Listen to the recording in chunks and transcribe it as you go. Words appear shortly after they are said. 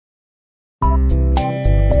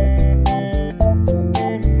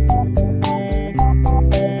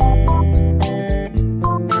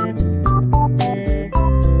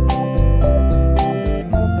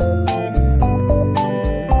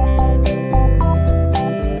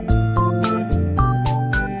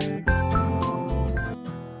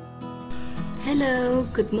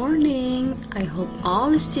Good morning. I hope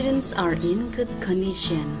all students are in good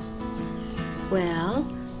condition. Well,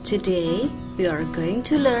 today we are going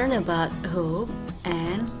to learn about hope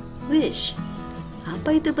and wish.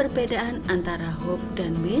 Apa itu perbedaan antara hope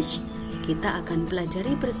dan wish? Kita akan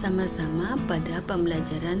pelajari bersama-sama pada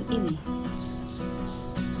pembelajaran ini.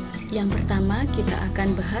 Yang pertama, kita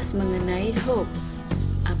akan bahas mengenai hope.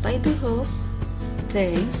 Apa itu hope?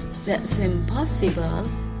 Things that seem possible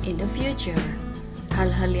in the future.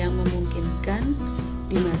 Hal-hal yang memungkinkan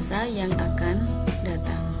di masa yang akan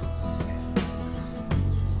datang.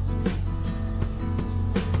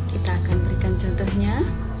 Kita akan berikan contohnya.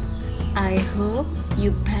 I hope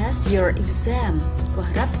you pass your exam.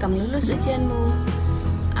 Kuharap kamu lulus ujianmu.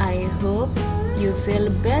 I hope you feel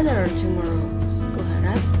better tomorrow.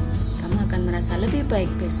 Kuharap kamu akan merasa lebih baik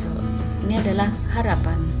besok. Ini adalah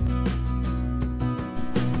harapan.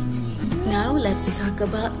 Now let's talk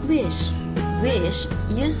about wish. Wish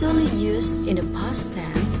usually used in the past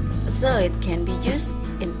tense, though it can be used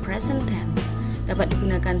in present tense. Dapat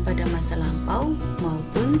digunakan pada masa lampau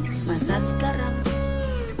maupun masa sekarang.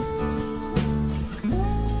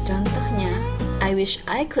 Contohnya, I wish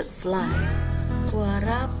I could fly.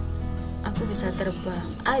 Kuharap aku bisa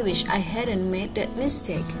terbang. I wish I hadn't made that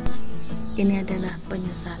mistake. Ini adalah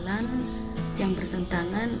penyesalan yang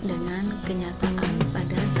bertentangan dengan kenyataan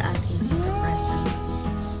pada saat ini atau present.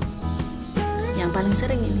 Yang paling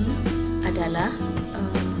sering ini adalah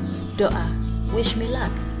doa. Wish me luck.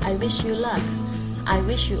 I wish you luck. I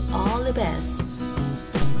wish you all the best.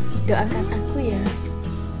 Doakan aku ya.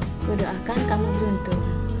 Kudoakan kamu beruntung.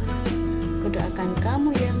 Kudoakan kamu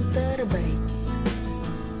yang terbaik.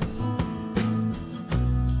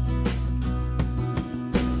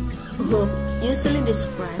 Hope usually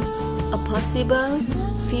describes a possible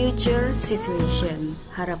future situation.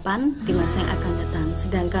 Harapan di masa yang akan datang.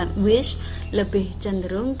 Sedangkan wish lebih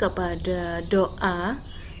cenderung kepada doa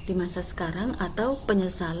di masa sekarang atau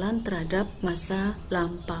penyesalan terhadap masa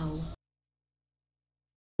lampau.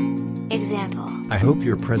 Example. I hope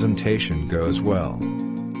your presentation goes well.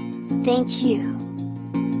 Thank you.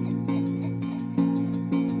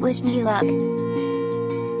 Wish me luck.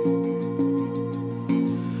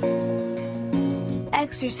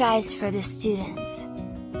 Exercise for the students.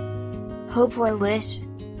 Hope or wish.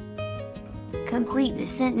 Complete the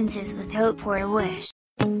sentences with hope or wish.